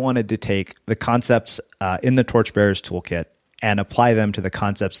I wanted to take the concepts in the Torchbearer's Toolkit and apply them to the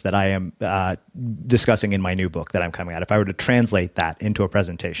concepts that I am discussing in my new book that I'm coming out. If I were to translate that into a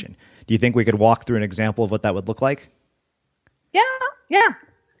presentation, do you think we could walk through an example of what that would look like? Yeah.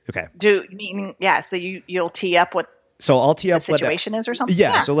 Okay. So you'll tee up what I'll tee up the situation is or something?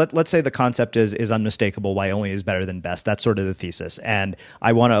 Yeah. So let's say the concept is unmistakable, why only is better than best. That's sort of the thesis. And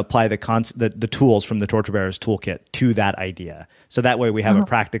I want to apply the tools from the Torchbearer's Toolkit to that idea. So that way we have a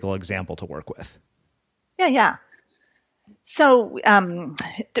practical example to work with. Yeah. So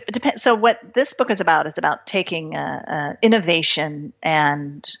So what this book is about taking innovation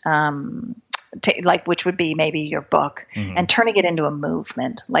and which would be maybe your book, and turning it into a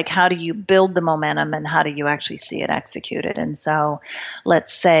movement. Like, how do you build the momentum and how do you actually see it executed? And so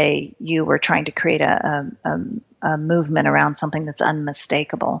let's say you were trying to create a movement around something that's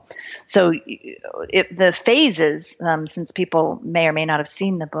unmistakable. So the phases, since people may or may not have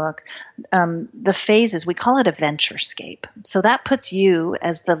seen the book, the phases, we call it a venturescape. So that puts you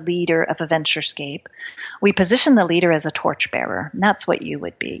as the leader of a venturescape. We position the leader as a torchbearer, and that's what you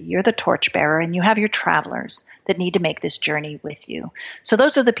would be. You're the torchbearer, and you have your travelers that need to make this journey with you. So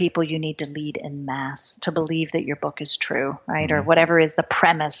those are the people you need to lead en masse to believe that your book is true, right? Or whatever is the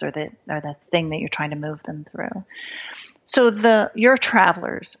premise or the thing that you're trying to move them through. So your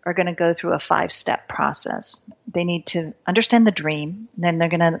travelers are going to go through a 5-step process. They need to understand the dream, and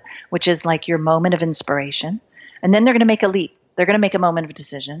then which is like your moment of inspiration, and then they're going to make a leap. They're going to make a moment of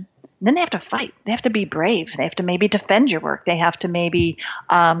decision. And then they have to fight. They have to be brave. They have to maybe defend your work. They have to maybe,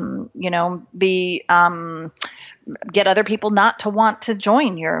 get other people not to want to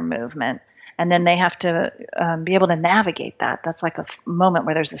join your movement. And then they have to be able to navigate that. That's like a moment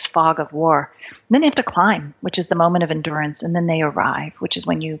where there's this fog of war. And then they have to climb, which is the moment of endurance. And then they arrive, which is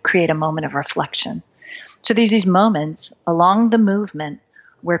when you create a moment of reflection. So there's these moments along the movement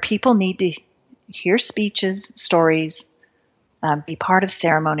where people need to hear speeches, stories, be part of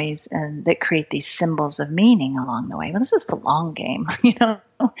ceremonies, and that create these symbols of meaning along the way. Well, this is the long game,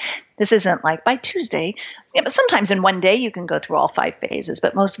 This isn't like by Tuesday. But sometimes in one day you can go through all 5 phases,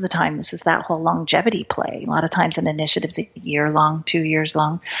 but most of the time this is that whole longevity play. A lot of times an initiative's a year long, 2 years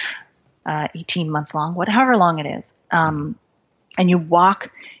long, 18 months long, however long it is. And you walk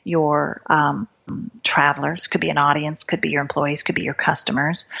your travelers, could be an audience, could be your employees, could be your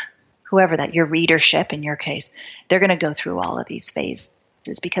customers, whoever that, your readership in your case, they're going to go through all of these phases.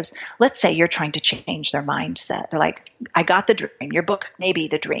 Because let's say you're trying to change their mindset. They're like, I got the dream. Your book may be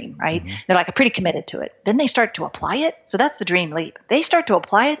the dream, right? They're like, I'm pretty committed to it. Then they start to apply it. So that's the dream leap. They start to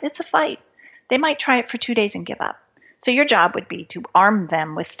apply it. It's a fight. They might try it for 2 days and give up. So your job would be to arm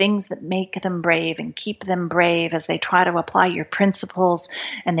them with things that make them brave and keep them brave as they try to apply your principles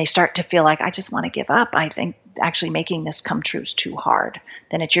and they start to feel like, I just want to give up. I think actually making this come true is too hard.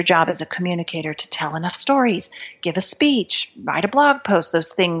 Then it's your job as a communicator to tell enough stories, give a speech, write a blog post,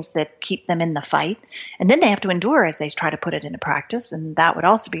 those things that keep them in the fight. And then they have to endure as they try to put it into practice. And that would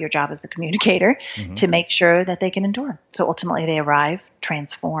also be your job as the communicator to make sure that they can endure. So ultimately they arrive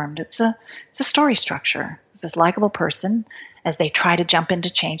transformed. It's a story structure. It's this likable person as they try to jump into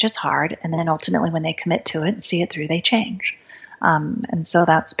change. It's hard. And then ultimately when they commit to it and see it through, they change. And so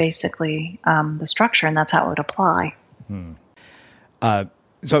that's basically the structure, and that's how it would apply.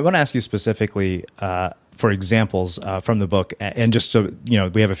 So I want to ask you specifically for examples from the book, and just so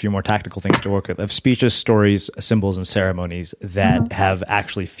we have a few more tactical things to work with, of speeches, stories, symbols, and ceremonies that have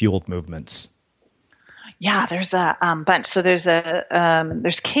actually fueled movements. Yeah, there's a bunch. So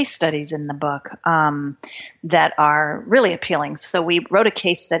there's case studies in the book that are really appealing. So we wrote a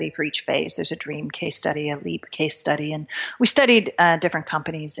case study for each phase. There's a dream case study, a leap case study, and we studied different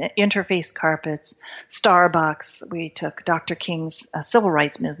companies: Interface Carpets, Starbucks. We took Dr. King's civil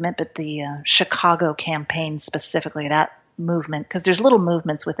rights movement, but the Chicago campaign specifically, that movement, because there's little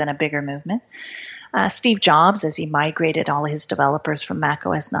movements within a bigger movement. Steve Jobs, as he migrated all his developers from Mac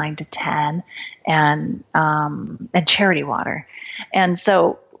OS 9 to 10, and Charity Water. And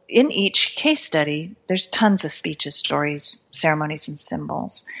so in each case study, there's tons of speeches, stories, ceremonies, and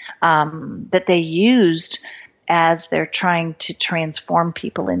symbols that they used as they're trying to transform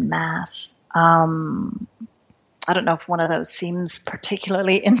people in mass. I don't know if one of those seems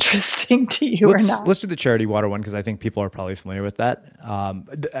particularly interesting to you or not. Let's do the Charity Water one, because I think people are probably familiar with that.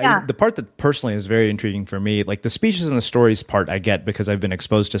 The part that personally is very intriguing for me, like the speeches and the stories part, I get because I've been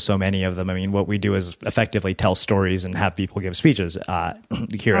exposed to so many of them. I mean, what we do is effectively tell stories and have people give speeches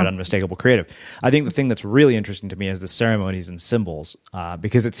here at Unmistakable Creative. I think the thing that's really interesting to me is the ceremonies and symbols,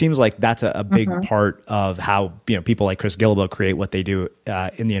 because it seems like that's a big part of how people like Chris Gillibo create what they do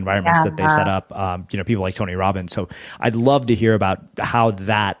in the environments that they set up. People like Tony Robbins. So I'd love to hear about how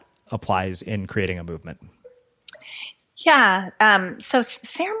that applies in creating a movement. Yeah. So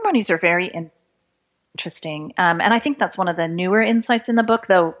ceremonies are very interesting. And I think that's one of the newer insights in the book,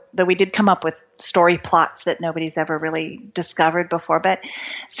 though we did come up with story plots that nobody's ever really discovered before. But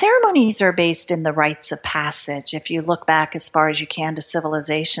ceremonies are based in the rites of passage. If you look back as far as you can to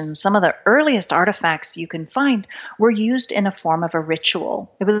civilization, some of the earliest artifacts you can find were used in a form of a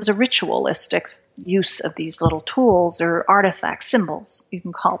ritual. It was a ritualistic use of these little tools or artifacts, symbols, you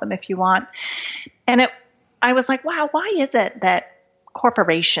can call them if you want. And I was like, wow, why is it that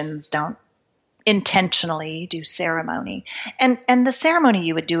corporations don't intentionally do ceremony? And the ceremony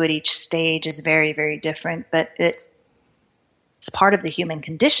you would do at each stage is very, very different, but it's part of the human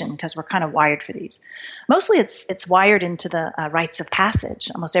condition because we're kind of wired for these. Mostly it's wired into the rites of passage.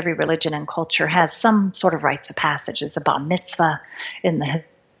 Almost every religion and culture has some sort of rites of passage. There's a bar mitzvah. In the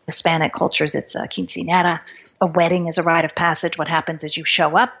Hispanic cultures, it's a quinceañera. A wedding is a rite of passage. What happens is you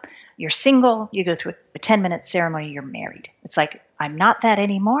show up, you're single, you go through a 10-minute ceremony, you're married. It's like, I'm not that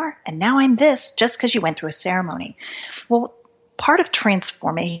anymore, and now I'm this just because you went through a ceremony. Well, part of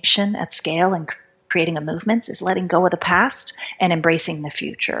transformation at scale and creating a movement is letting go of the past and embracing the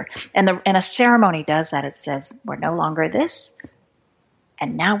future. And a ceremony does that. It says, we're no longer this,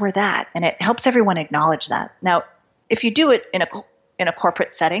 and now we're that. And it helps everyone acknowledge that. Now, if you do it in a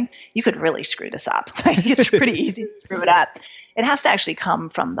corporate setting, you could really screw this up. It's pretty easy to screw it up. It has to actually come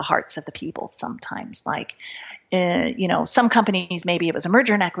from the hearts of the people sometimes. Like, some companies, maybe it was a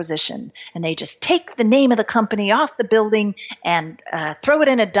merger and acquisition, and they just take the name of the company off the building and throw it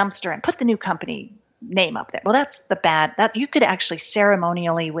in a dumpster and put the new company name up there. Well, that's that you could actually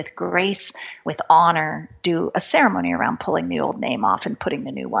ceremonially, with grace, with honor, do a ceremony around pulling the old name off and putting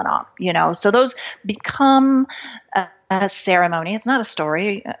the new one on, so those become a ceremony. It's not a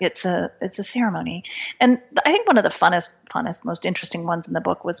story. It's a ceremony. And I think one of the funnest, most interesting ones in the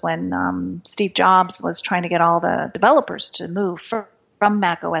book was when Steve Jobs was trying to get all the developers to move from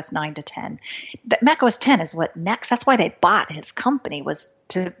Mac OS 9 to 10. Mac OS 10 is what next. That's why they bought his company, was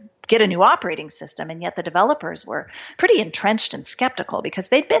to get a new operating system. And yet the developers were pretty entrenched and skeptical because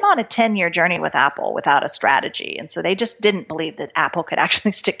they'd been on a 10-year journey with Apple without a strategy. And so they just didn't believe that Apple could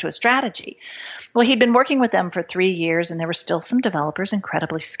actually stick to a strategy. Well, he'd been working with them for 3 years, and there were still some developers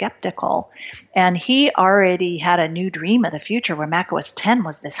incredibly skeptical. And he already had a new dream of the future where Mac OS 10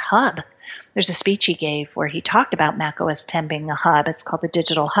 was this hub. There's a speech he gave where he talked about Mac OS 10 being a hub. It's called the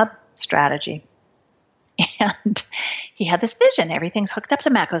Digital Hub Strategy. And he had this vision. Everything's hooked up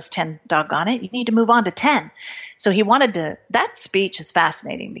to macOS 10, doggone it. You need to move on to 10. So he wanted to, that speech is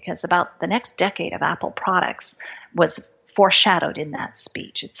fascinating because about the next decade of Apple products was foreshadowed in that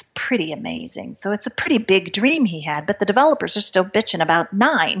speech. It's pretty amazing. So it's a pretty big dream he had, but the developers are still bitching about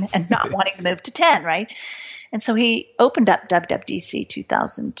 9 and not wanting to move to 10, right? And so he opened up WWDC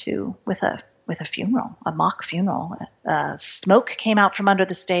 2002 with a funeral, a mock funeral. Smoke came out from under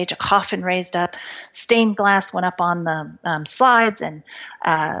the stage, a coffin raised up, stained glass went up on the slides, and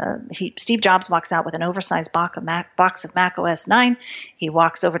Steve Jobs walks out with an oversized box of Mac OS 9. He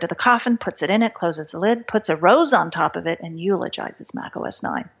walks over to the coffin, puts it in it, closes the lid, puts a rose on top of it, and eulogizes Mac OS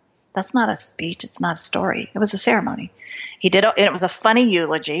 9. That's not a speech. It's not a story. It was a ceremony. He did, and it was a funny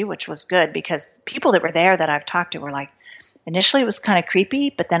eulogy, which was good because people that were there that I've talked to were like, initially, it was kind of creepy,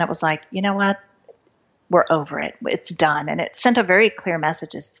 but then it was like, you know what? We're over it. It's done. And it sent a very clear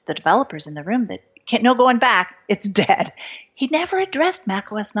message to the developers in the room that no going back. It's dead. He never addressed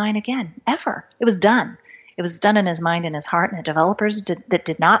Mac OS 9 again, ever. It was done. It was done in his mind and his heart. And the developers that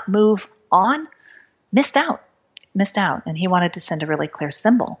did not move on missed out. And he wanted to send a really clear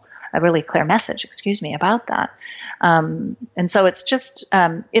message, about that. And so it's just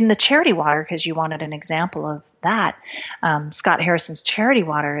in the charity water, because you wanted an example of that. Scott Harrison's charity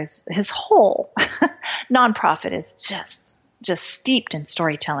water is his whole nonprofit is just steeped in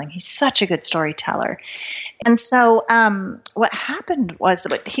storytelling. He's such a good storyteller. And so what happened was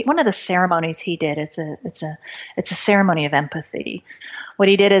that one of the ceremonies he did, it's a ceremony of empathy. What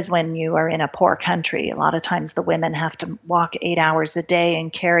he did is when you are in a poor country, a lot of times the women have to walk 8 hours a day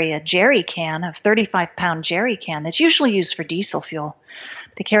and carry a jerry can, a 35-pound jerry can that's usually used for diesel fuel.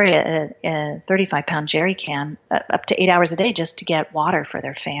 They carry a 35-pound jerry can up to 8 hours a day just to get water for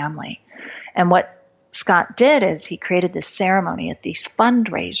their family. And what Scott did is he created this ceremony at these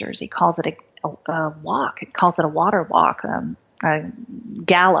fundraisers. He calls it a walk. He calls it a water walk, a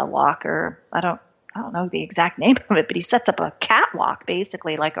gala walk, or I don't know the exact name of it, but he sets up a catwalk,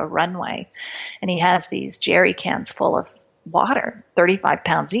 basically like a runway. And he has these jerry cans full of water, 35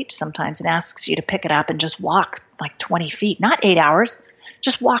 pounds each sometimes, and asks you to pick it up and just walk like 20 feet, not 8 hours,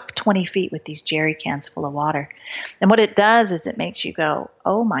 just walk 20 feet with these jerry cans full of water. And what it does is it makes you go,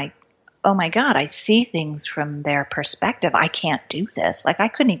 oh my God, I see things from their perspective. I can't do this. Like I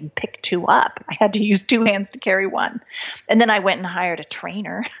couldn't even pick 2 up. I had to use 2 hands to carry 1. And then I went and hired a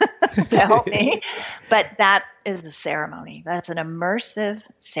trainer to help me. But that is a ceremony. That's an immersive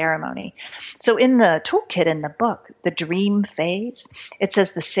ceremony. So in the toolkit in the book, the dream phase, it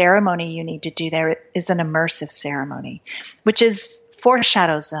says the ceremony you need to do there is an immersive ceremony, which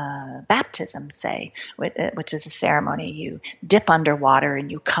foreshadows baptism, say, which is a ceremony. You dip underwater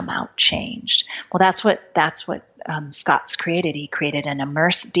and you come out changed. Well, that's what Scott's created. He created an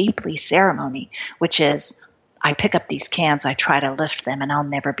immerse deeply ceremony, which is I pick up these cans, I try to lift them, and I'll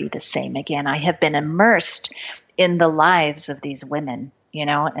never be the same again. I have been immersed in the lives of these women,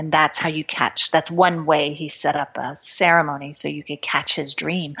 and that's how you that's one way he set up a ceremony so you could catch his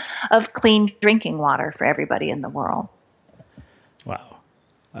dream of clean drinking water for everybody in the world. Wow.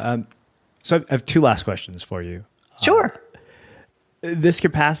 So I have 2 last questions for you. Sure. This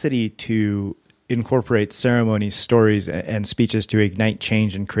capacity to incorporate ceremonies, stories, and speeches to ignite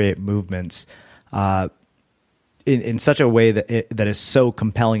change and create movements in such a way that is so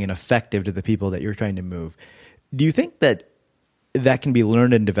compelling and effective to the people that you're trying to move. Do you think that can be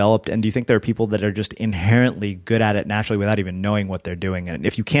learned and developed? And do you think there are people that are just inherently good at it naturally without even knowing what they're doing? And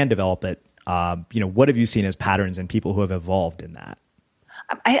if you can develop it, what have you seen as patterns in people who have evolved in that?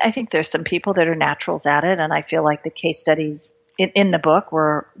 I think there's some people that are naturals at it, and I feel like the case studies in the book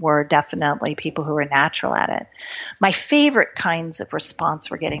were definitely people who were natural at it. My favorite kinds of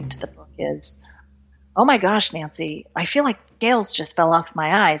response we're getting to the book is, oh my gosh, Nancy, I feel like scales just fell off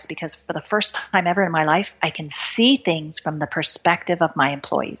my eyes because for the first time ever in my life, I can see things from the perspective of my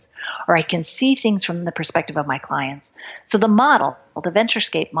employees, or I can see things from the perspective of my clients. So the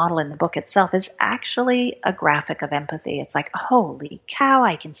VentureScape model in the book itself is actually a graphic of empathy. It's like, holy cow,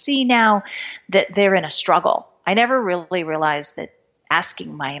 I can see now that they're in a struggle. I never really realized that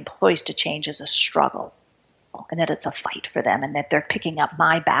asking my employees to change is a struggle and that it's a fight for them and that they're picking up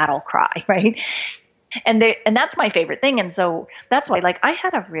my battle cry, right? And that's my favorite thing. And so that's why, I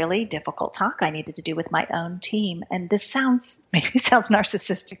had a really difficult talk I needed to do with my own team. And this sounds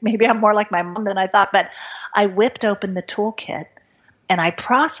narcissistic. Maybe I'm more like my mom than I thought, but I whipped open the toolkit and I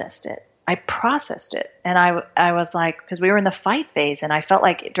processed it. I processed it. And I was like, because we were in the fight phase, and I felt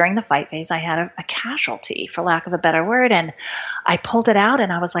like during the fight phase, I had a casualty, for lack of a better word. And I pulled it out,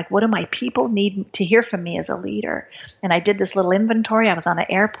 and I was like, what do my people need to hear from me as a leader? And I did this little inventory. I was on an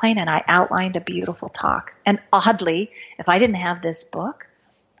airplane, and I outlined a beautiful talk. And oddly, if I didn't have this book,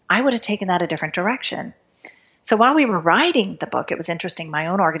 I would have taken that a different direction. So while we were writing the book, it was interesting. My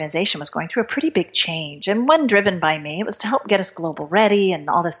own organization was going through a pretty big change, and one driven by me. It was to help get us global ready and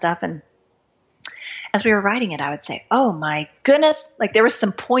all this stuff. And as we were writing it, I would say, oh my goodness, like there were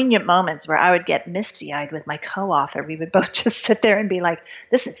some poignant moments where I would get misty-eyed with my co-author. We would both just sit there and be like,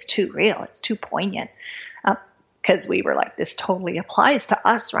 this is too real. It's too poignant. Because we were like, this totally applies to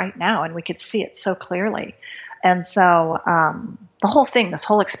us right now, and we could see it so clearly. And so the whole thing, this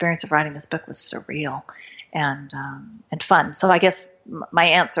whole experience of writing this book was surreal and fun. So I guess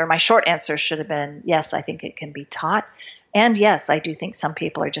my short answer should have been, yes, I think it can be taught. And yes, I do think some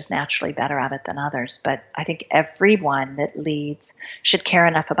people are just naturally better at it than others. But I think everyone that leads should care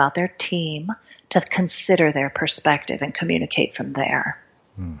enough about their team to consider their perspective and communicate from there.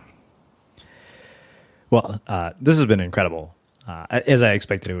 Well, this has been incredible, as I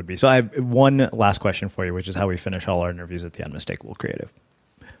expected it would be. So I have one last question for you, which is how we finish all our interviews at the Unmistakable Creative.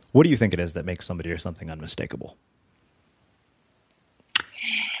 What do you think it is that makes somebody or something unmistakable?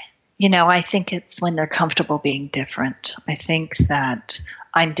 You know, I think it's when they're comfortable being different. I think that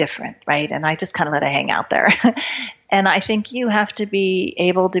I'm different, right? And I just kind of let it hang out there. And I think you have to be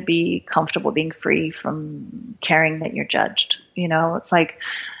able to be comfortable being free from caring that you're judged. You know, it's like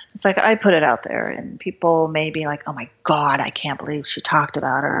I put it out there, and people may be like, oh my God, I can't believe she talked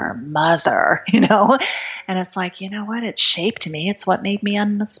about her mother, you know? And it's like, you know what? It shaped me. It's what made me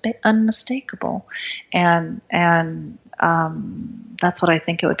unmistakable. And that's what I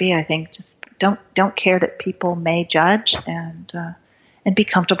think it would be. I think just don't care that people may judge, and be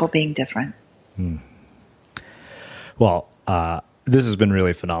comfortable being different. Well, this has been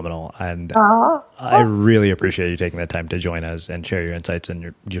really phenomenal, and I really appreciate you taking the time to join us and share your insights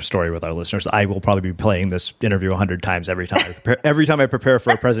and your story with our listeners. I will probably be playing this interview 100 times every time I prepare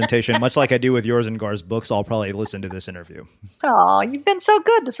for a presentation, much like I do with yours and Gar's books. I'll probably listen to this interview. Oh, you've been so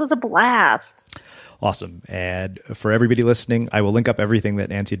good. This was a blast. Awesome. And for everybody listening, I will link up everything that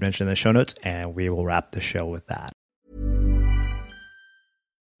Nancy had mentioned in the show notes, and we will wrap the show with that.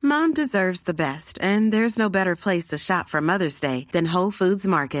 Mom deserves the best, and there's no better place to shop for Mother's Day than Whole Foods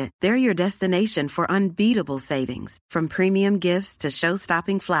Market. They're your destination for unbeatable savings, from premium gifts to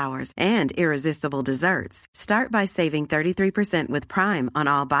show-stopping flowers and irresistible desserts. Start by saving 33% with Prime on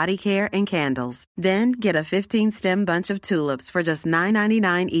all body care and candles. Then get a 15-stem bunch of tulips for just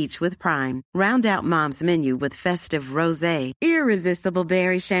 $9.99 each with Prime. Round out Mom's menu with festive rosé, irresistible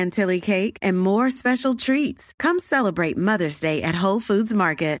berry chantilly cake, and more special treats. Come celebrate Mother's Day at Whole Foods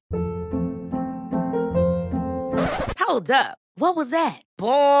Market. Hold up. What was that?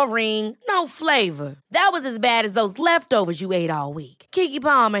 Boring. No flavor. That was as bad as those leftovers you ate all week. Keke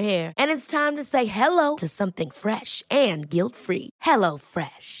Palmer here. And it's time to say hello to something fresh and guilt-free. Hello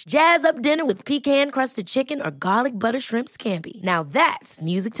Fresh. Jazz up dinner with pecan-crusted chicken or garlic butter shrimp scampi. Now that's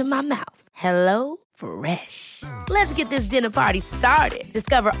music to my mouth. Hello Fresh. Let's get this dinner party started.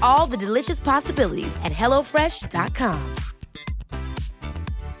 Discover all the delicious possibilities at HelloFresh.com.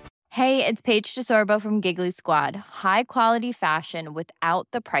 Hey, it's Paige DeSorbo from Giggly Squad. High quality fashion without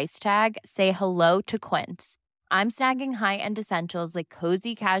the price tag. Say hello to Quince. I'm snagging high-end essentials like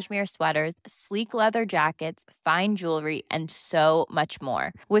cozy cashmere sweaters, sleek leather jackets, fine jewelry, and so much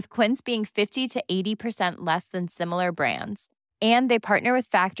more. With Quince being 50 to 80% less than similar brands. And they partner with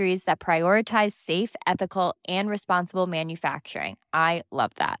factories that prioritize safe, ethical, and responsible manufacturing. I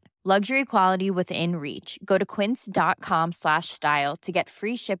love that. Luxury quality within reach. Go to quince.com/style to get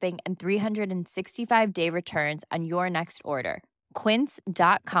free shipping and 365-day returns on your next order.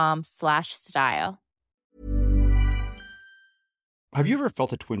 Quince.com/style. Have you ever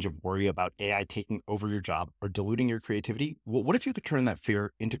felt a twinge of worry about AI taking over your job or diluting your creativity? Well, what if you could turn that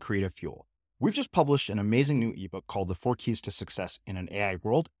fear into creative fuel? We've just published an amazing new ebook called The 4 Keys to Success in an AI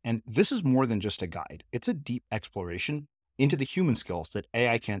World, and this is more than just a guide. It's a deep exploration into the human skills that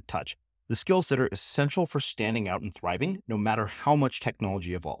AI can't touch, the skills that are essential for standing out and thriving, no matter how much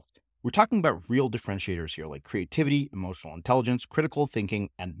technology evolved. We're talking about real differentiators here, like creativity, emotional intelligence, critical thinking,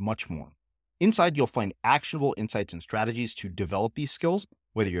 and much more. Inside, you'll find actionable insights and strategies to develop these skills,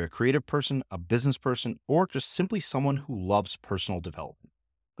 whether you're a creative person, a business person, or just simply someone who loves personal development.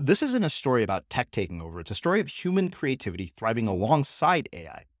 This isn't a story about tech taking over. It's a story of human creativity thriving alongside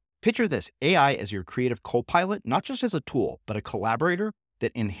AI. Picture this, AI as your creative co-pilot, not just as a tool, but a collaborator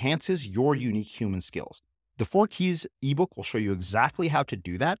that enhances your unique human skills. The 4 Keys ebook will show you exactly how to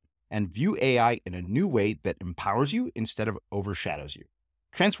do that and view AI in a new way that empowers you instead of overshadows you.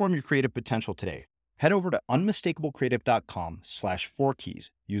 Transform your creative potential today. Head over to unmistakablecreative.com/4keys.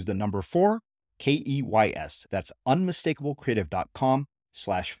 Use the number 4, KEYS. That's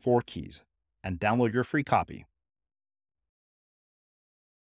unmistakablecreative.com/4keys and download your free copy.